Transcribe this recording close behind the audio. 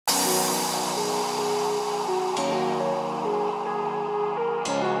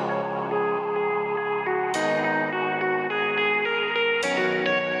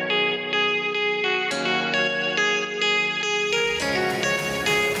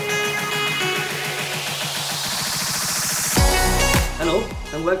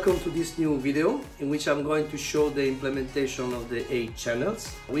and welcome to this new video in which I'm going to show the implementation of the 8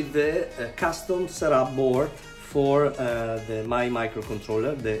 channels with the custom setup board for my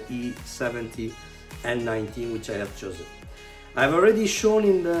microcontroller, the E70N19, which I have chosen. I've already shown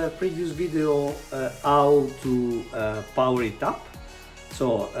in the previous video how to power it up.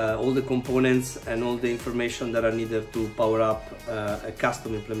 So all the components and all the information that are needed to power up a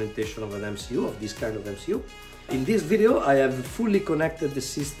custom implementation of an MCU, of this kind of MCU. In this video I have fully connected the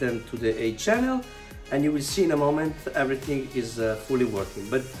system to the 8 channel, and you will see in a moment everything is fully working.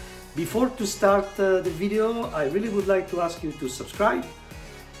 But before to start the video, I really would like to ask you to subscribe,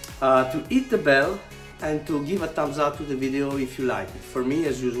 to hit the bell, and to give a thumbs up to the video if you like it. For me,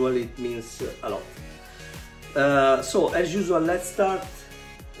 as usual, it means a lot. So as usual, let's start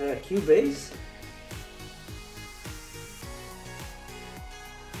Cubase.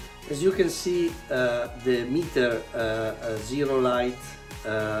 As you can see, the meter 0 light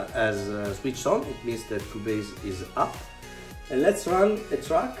has switched on. It means that Cubase is up. And let's run a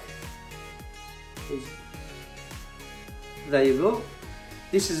track. There you go.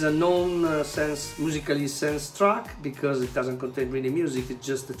 This is a musically sensed track because it doesn't contain really music. It's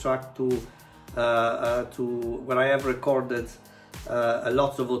just a track to where I have recorded a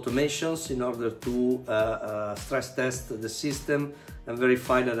lot of automations in order to stress test the system and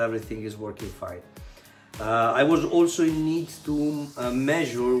verify that everything is working fine. I was also in need to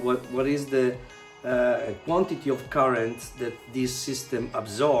measure what is the quantity of current that this system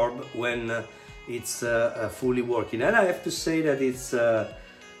absorbs when it's fully working, and I have to say that it's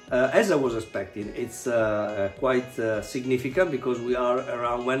as I was expecting, it's quite significant, because we are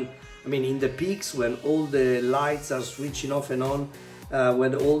around in the peaks, when all the lights are switching off and on,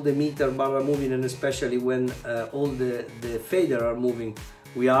 when all the meter bar are moving, and especially when all the fader are moving,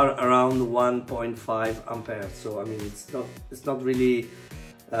 we are around 1.5 amperes. So I mean, it's not really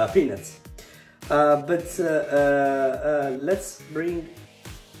peanuts. But let's bring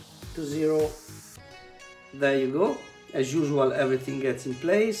to 0. There you go. As usual, everything gets in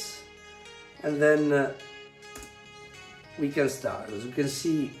place, and then we can start. As you can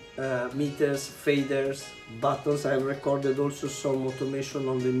see, meters, faders, buttons. I have recorded also some automation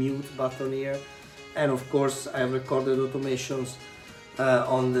on the mute button here, and of course I have recorded automations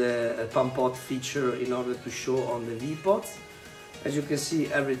on the pump pot feature in order to show on the V pots. As you can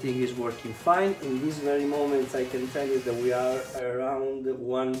see, everything is working fine. In this very moment I can tell you that we are around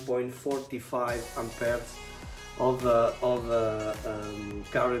 1.45 amperes of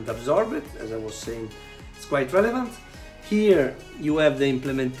current absorbed. As I was saying, it's quite relevant. Here you have the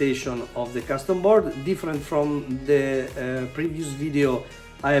implementation of the custom board. Different from the previous video,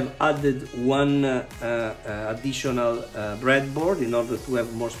 I have added one additional breadboard in order to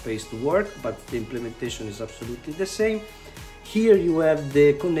have more space to work, but the implementation is absolutely the same. Here you have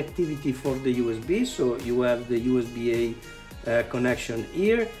the connectivity for the USB, so you have the USB-A connection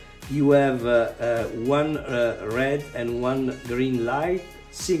here. You have one red and one green light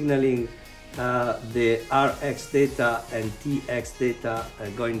signaling the RX data and TX data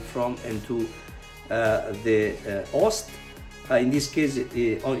going from and to the host. In this case,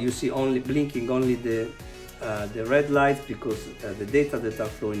 you see only blinking only the red light, because the data that are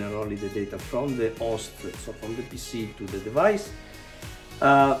flowing are only the data from the host, so from the PC to the device.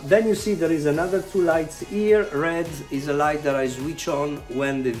 Then you see there is another 2 lights here. Red is a light that I switch on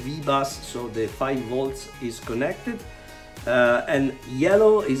when the V-bus, so the 5 volts, is connected. And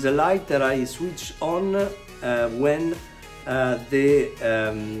yellow is a light that I switch on when the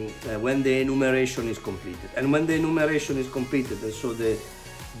enumeration is completed. And when the enumeration is completed, and so the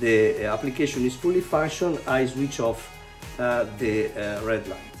application is fully functional, I switch off the red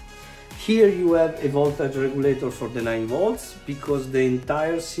light. Here you have a voltage regulator for the 9 volts, because the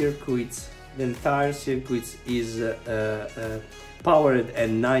entire circuit is powered at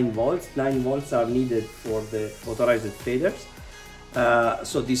 9 volts. 9 volts are needed for the authorized faders.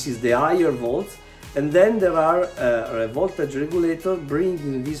 So this is the higher volts. And then there are a voltage regulator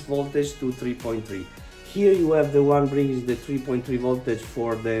bringing this voltage to 3.3. Here you have the one bringing the 3.3 voltage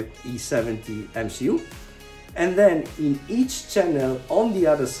for the E70 MCU. And then in each channel on the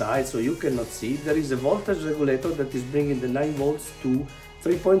other side, so you cannot see, there is a voltage regulator that is bringing the 9 volts to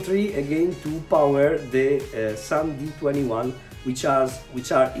 3.3, again to power the SAME70N19, which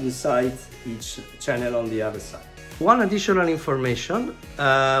are inside each channel on the other side. One additional information,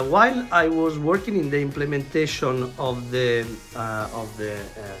 while I was working in the implementation of the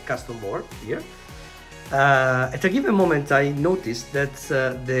custom board here, At a given moment I noticed that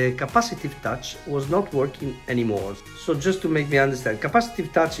the capacitive touch was not working anymore. So just to make me understand,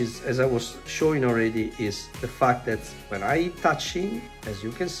 capacitive touch is, as I was showing already, is the fact that when I touching, as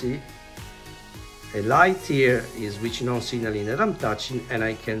you can see, a light here is switching on signaling that I'm touching, and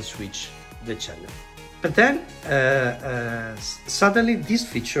I can switch the channel. But then suddenly this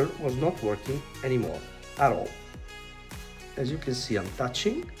feature was not working anymore at all. As you can see, I'm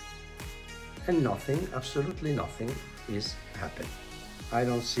touching and nothing, absolutely nothing is happening. I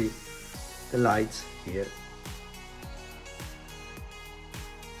don't see the lights here.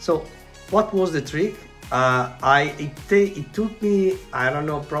 So what was the trick? It took me, I don't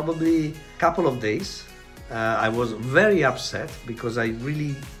know, probably a couple of days. I was very upset because I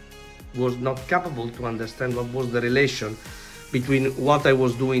really was not capable to understand what was the relation between what I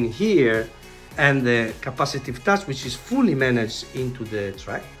was doing here and the capacitive touch, which is fully managed into the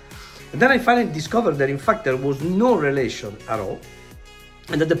track. And then I finally discovered that in fact there was no relation at all,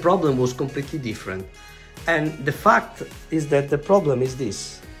 and that the problem was completely different. And the fact is that the problem is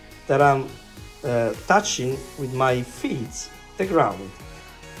this, that I'm touching with my feet the ground,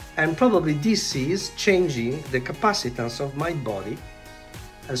 and probably this is changing the capacitance of my body,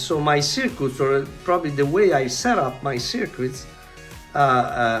 and so my circuits, or probably the way I set up my circuits,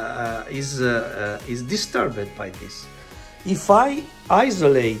 is disturbed by this. If I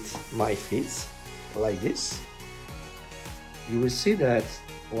isolate my feet like this, you will see that,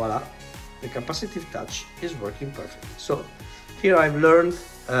 voila, the capacitive touch is working perfectly. So here I've learned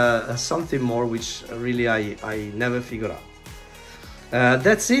something more, which really I never figured out.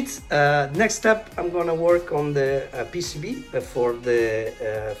 That's it. Next step, I'm gonna work on the PCB for the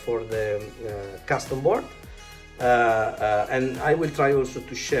custom board. And I will try also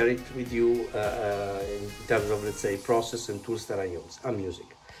to share it with you in terms of, let's say, process and tools that I'm using.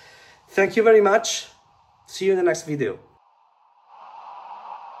 Thank you very much. See you in the next video.